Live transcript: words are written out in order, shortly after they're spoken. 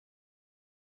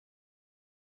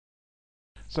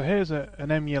So here's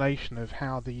an emulation of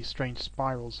how these strange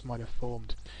spirals might have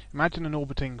formed. Imagine an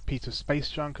orbiting piece of space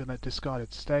junk on a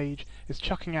discarded stage. It's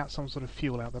chucking out some sort of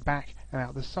fuel out the back and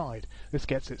out the side. This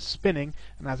gets it spinning,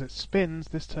 and as it spins,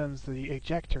 this turns the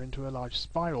ejector into a large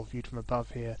spiral viewed from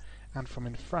above here and from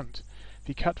in front. If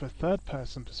you cut to a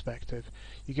third-person perspective,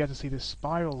 you get to see this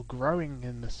spiral growing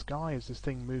in the sky as this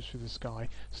thing moves through the sky.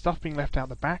 Stuff being left out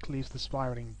the back leaves the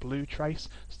spiraling blue trace,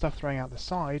 stuff throwing out the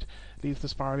side leaves the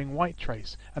spiraling white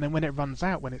trace, and then when it runs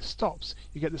out, when it stops,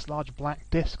 you get this large black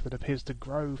disc that appears to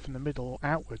grow from the middle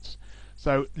outwards.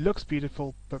 So it looks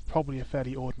beautiful, but probably a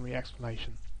fairly ordinary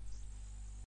explanation.